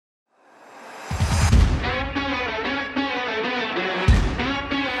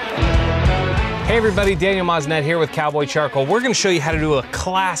Hey everybody, Daniel Mosnet here with Cowboy Charcoal. We're gonna show you how to do a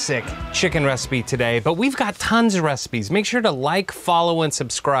classic chicken recipe today, but we've got tons of recipes. Make sure to like, follow, and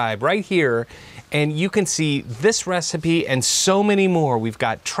subscribe right here, and you can see this recipe and so many more. We've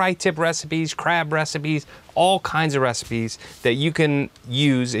got tri-tip recipes, crab recipes, all kinds of recipes that you can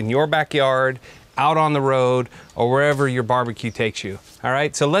use in your backyard, out on the road, or wherever your barbecue takes you. All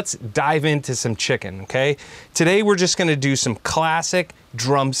right, so let's dive into some chicken, okay? Today we're just gonna do some classic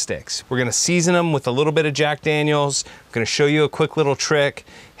drumsticks. We're gonna season them with a little bit of Jack Daniels. I'm gonna show you a quick little trick,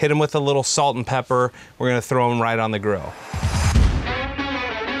 hit them with a little salt and pepper. We're gonna throw them right on the grill.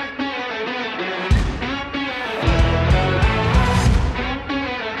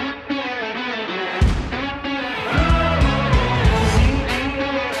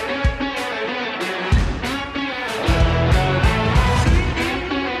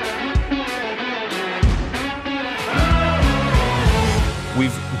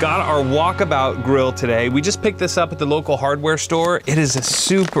 We've got our walkabout grill today. We just picked this up at the local hardware store. It is a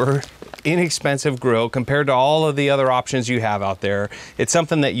super inexpensive grill compared to all of the other options you have out there. It's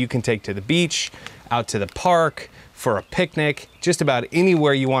something that you can take to the beach, out to the park, for a picnic, just about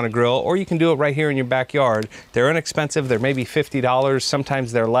anywhere you want to grill, or you can do it right here in your backyard. They're inexpensive, they're maybe $50,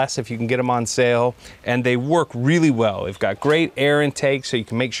 sometimes they're less if you can get them on sale, and they work really well. They've got great air intake, so you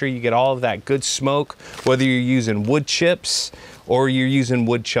can make sure you get all of that good smoke, whether you're using wood chips, or you're using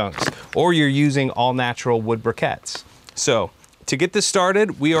wood chunks, or you're using all natural wood briquettes. So, to get this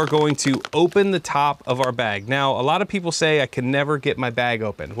started, we are going to open the top of our bag. Now, a lot of people say I can never get my bag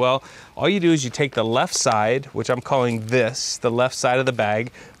open. Well, all you do is you take the left side, which I'm calling this, the left side of the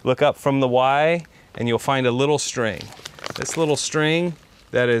bag, look up from the Y, and you'll find a little string. This little string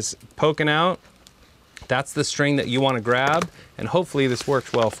that is poking out, that's the string that you want to grab, and hopefully this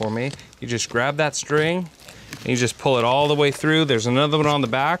works well for me. You just grab that string, and you just pull it all the way through. There's another one on the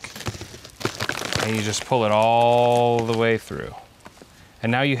back, and you just pull it all the way through.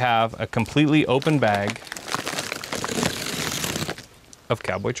 And now you have a completely open bag of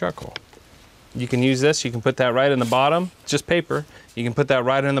Cowboy charcoal. You can use this, you can put that right in the bottom, just paper. You can put that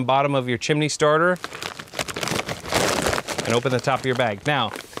right in the bottom of your chimney starter and open the top of your bag.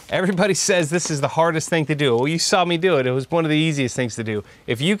 Now, everybody says this is the hardest thing to do. Well, you saw me do it. It was one of the easiest things to do.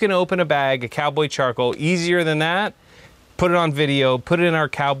 If you can open a bag of Cowboy charcoal easier than that, put it on video, put it in our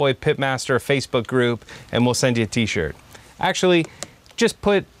Cowboy Pitmaster Facebook group, and we'll send you a t-shirt. Actually, just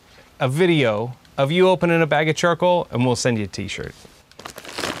put a video of you opening a bag of charcoal, and we'll send you a t-shirt.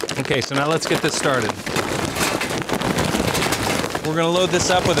 Okay, so now let's get this started. We're gonna load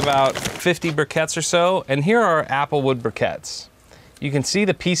this up with about 50 briquettes or so, and here are applewood briquettes. You can see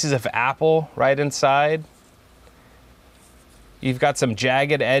the pieces of apple right inside. You've got some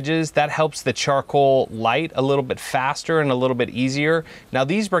jagged edges. That helps the charcoal light a little bit faster and a little bit easier. Now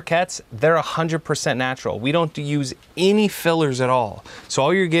these briquettes, they're 100% natural. We don't use any fillers at all. So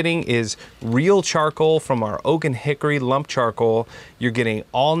all you're getting is real charcoal from our oak and hickory lump charcoal. You're getting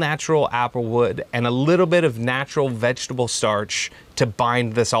all natural apple wood and a little bit of natural vegetable starch to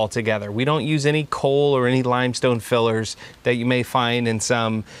bind this all together. We don't use any coal or any limestone fillers that you may find in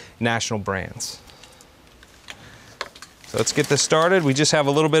some national brands. So let's get this started. We just have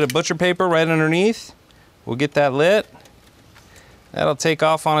a little bit of butcher paper right underneath. We'll get that lit. That'll take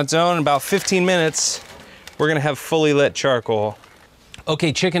off on its own. In about 15 minutes, we're gonna have fully lit charcoal.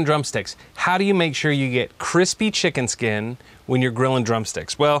 Okay, chicken drumsticks. How do you make sure you get crispy chicken skin when you're grilling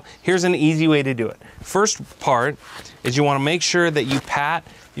drumsticks? Well, here's an easy way to do it. First part is you wanna make sure that you pat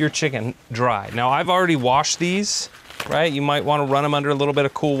your chicken dry. Now, I've already washed these, right? You might wanna run them under a little bit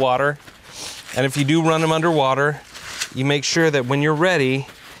of cool water. And if you do run them under water, you make sure that when you're ready,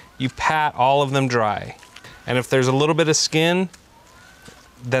 you pat all of them dry. And if there's a little bit of skin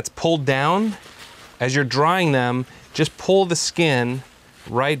that's pulled down, as you're drying them, just pull the skin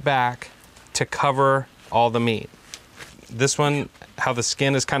right back to cover all the meat. This one, how the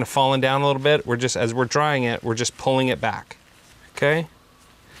skin is kind of falling down a little bit, as we're drying it, we're just pulling it back, okay?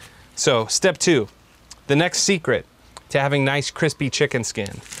 So, step 2, the next secret to having nice crispy chicken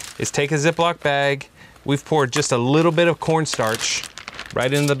skin is take a Ziploc bag. We've poured just a little bit of cornstarch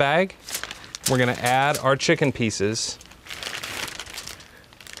right into the bag. We're gonna add our chicken pieces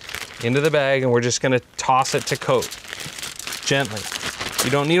into the bag, and we're just gonna toss it to coat gently. You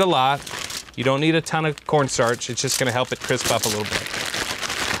don't need a lot. You don't need a ton of cornstarch. It's just gonna help it crisp up a little bit,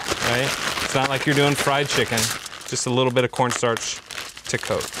 right? It's not like you're doing fried chicken, just a little bit of cornstarch to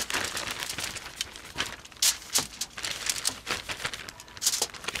coat.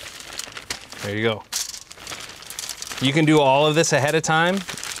 There you go. You can do all of this ahead of time.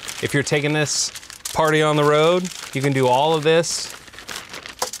 If you're taking this party on the road, you can do all of this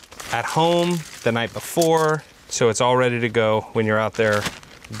at home the night before, so it's all ready to go when you're out there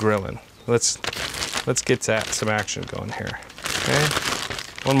grilling. Let's get some action going here. Okay,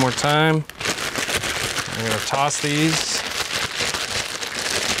 one more time. I'm gonna toss these.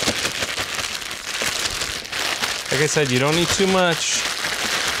 Like I said, you don't need too much.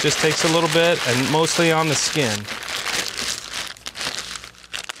 Just takes a little bit, and mostly on the skin.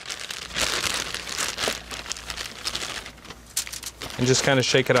 And just kind of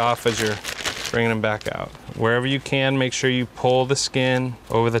shake it off as you're bringing them back out. Wherever you can, make sure you pull the skin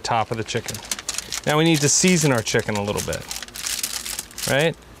over the top of the chicken. Now we need to season our chicken a little bit,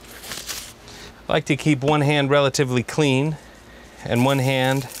 right? I like to keep one hand relatively clean and one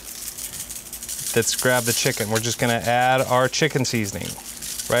hand that's grabbed the chicken. We're just gonna add our chicken seasoning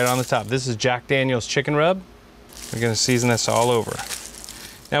right on the top. This is Jack Daniel's chicken rub. We're gonna season this all over.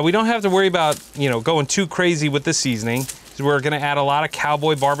 Now we don't have to worry about, going too crazy with the seasoning. We're gonna add a lot of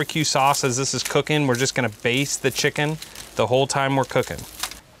Cowboy barbecue sauce as this is cooking. We're just gonna baste the chicken the whole time we're cooking.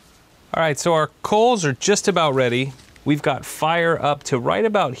 All right, so our coals are just about ready. We've got fire up to right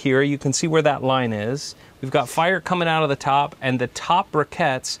about here. You can see where that line is. We've got fire coming out of the top, and the top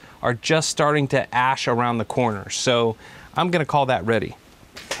briquettes are just starting to ash around the corners. So I'm gonna call that ready.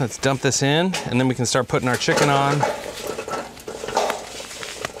 Let's dump this in, and then we can start putting our chicken on.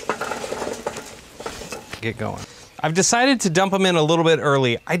 Get going. I've decided to dump them in a little bit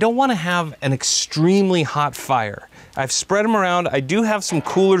early. I don't want to have an extremely hot fire. I've spread them around. I do have some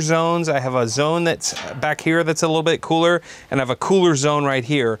cooler zones. I have a zone that's back here that's a little bit cooler, and I have a cooler zone right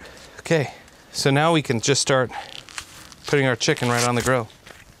here. Okay, so now we can just start putting our chicken right on the grill.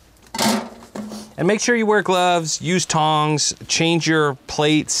 And make sure you wear gloves, use tongs, change your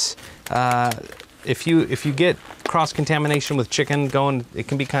plates. If you get cross-contamination with chicken going, it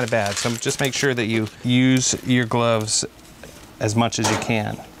can be kind of bad. So just make sure that you use your gloves as much as you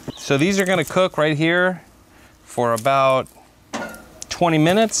can. So these are gonna cook right here for about 20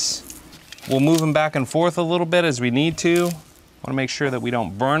 minutes. We'll move them back and forth a little bit as we need to. Wanna make sure that we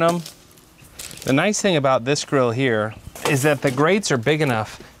don't burn them. The nice thing about this grill here is that the grates are big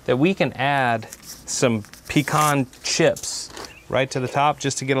enough that we can add some pecan chips right to the top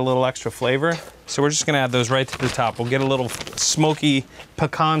just to get a little extra flavor. So we're just gonna add those right to the top. We'll get a little smoky,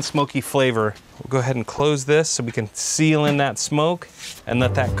 pecan smoky flavor. We'll go ahead and close this so we can seal in that smoke and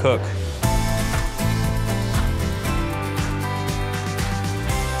let that cook.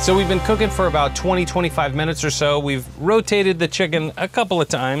 So we've been cooking for about 20-25 minutes or so. We've rotated the chicken a couple of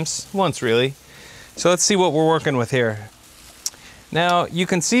times, once really. So let's see what we're working with here. Now, you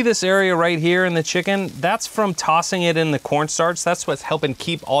can see this area right here in the chicken. That's from tossing it in the cornstarch. That's what's helping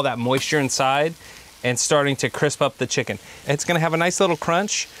keep all that moisture inside and starting to crisp up the chicken. It's gonna have a nice little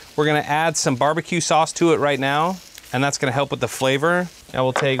crunch. We're gonna add some barbecue sauce to it right now, and that's gonna help with the flavor. Now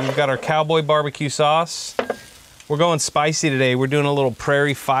we've got our Cowboy barbecue sauce. We're going spicy today. We're doing a little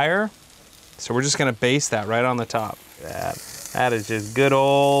Prairie fire. So we're just gonna baste that right on the top. That is just good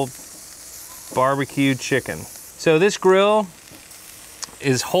old barbecue chicken. So this grill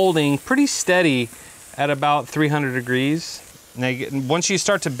is holding pretty steady at about 300 degrees. Now, once you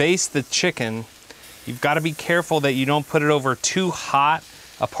start to baste the chicken, you've got to be careful that you don't put it over too hot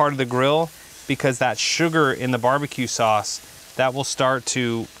a part of the grill, because that sugar in the barbecue sauce, that will start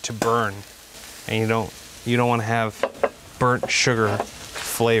to burn, and you don't want to have burnt sugar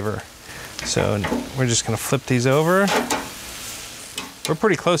flavor. So we're just gonna flip these over. We're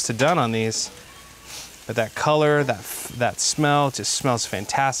pretty close to done on these. But that color, that smell, just smells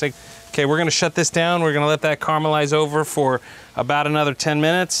fantastic. Okay, we're gonna shut this down. We're gonna let that caramelize over for about another 10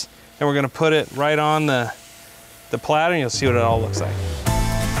 minutes. Then we're gonna put it right on the platter, and you'll see what it all looks like.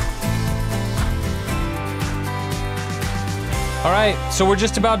 All right, so we're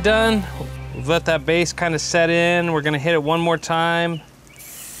just about done. We've let that base kind of set in. We're gonna hit it one more time,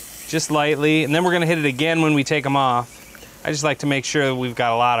 just lightly, and then we're gonna hit it again when we take them off. I just like to make sure that we've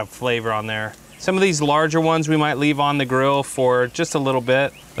got a lot of flavor on there. Some of these larger ones we might leave on the grill for just a little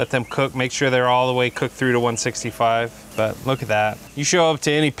bit. Let them cook, make sure they're all the way cooked through to 165. But look at that. You show up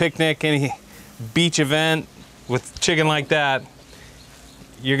to any picnic, any beach event with chicken like that,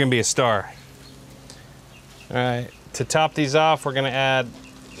 you're gonna be a star. All right, to top these off, we're gonna add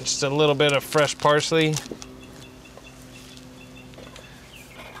just a little bit of fresh parsley.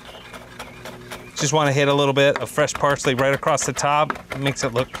 Just wanna hit a little bit of fresh parsley right across the top. It makes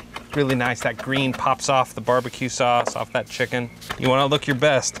it look really nice. That green pops off the barbecue sauce, off that chicken. You wanna look your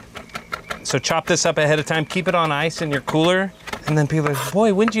best. So chop this up ahead of time, keep it on ice in your cooler, and then people are like,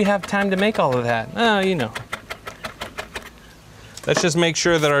 boy, when did you have time to make all of that? Oh, you know. Let's just make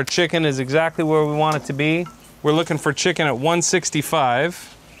sure that our chicken is exactly where we want it to be. We're looking for chicken at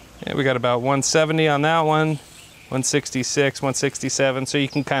 165. Yeah, we got about 170 on that one, 166, 167, so you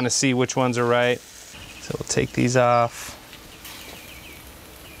can kind of see which ones are right. So we'll take these off.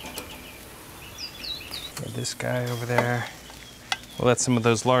 Get this guy over there. We'll let some of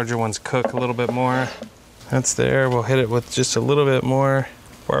those larger ones cook a little bit more. That's there. We'll hit it with just a little bit more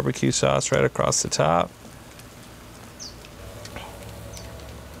barbecue sauce right across the top.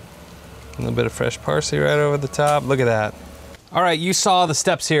 A little bit of fresh parsley right over the top. Look at that. All right, you saw the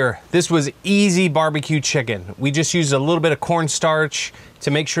steps here. This was easy barbecue chicken. We just used a little bit of cornstarch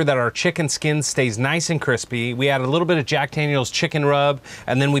to make sure that our chicken skin stays nice and crispy. We add a little bit of Jack Daniel's chicken rub,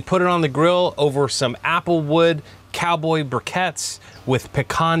 and then we put it on the grill over some applewood cowboy briquettes with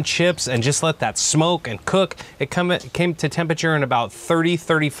pecan chips and just let that smoke and cook. It came to temperature in about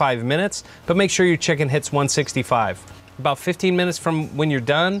 30-35 minutes, but make sure your chicken hits 165. About 15 minutes from when you're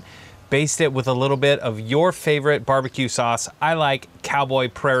done, baste it with a little bit of your favorite barbecue sauce. I like Cowboy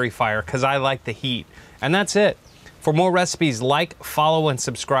Prairie Fire because I like the heat. And that's it. For more recipes, like, follow, and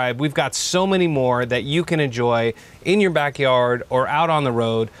subscribe. We've got so many more that you can enjoy in your backyard or out on the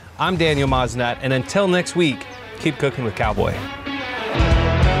road. I'm Daniel Mosnut, and until next week, keep cooking with Cowboy.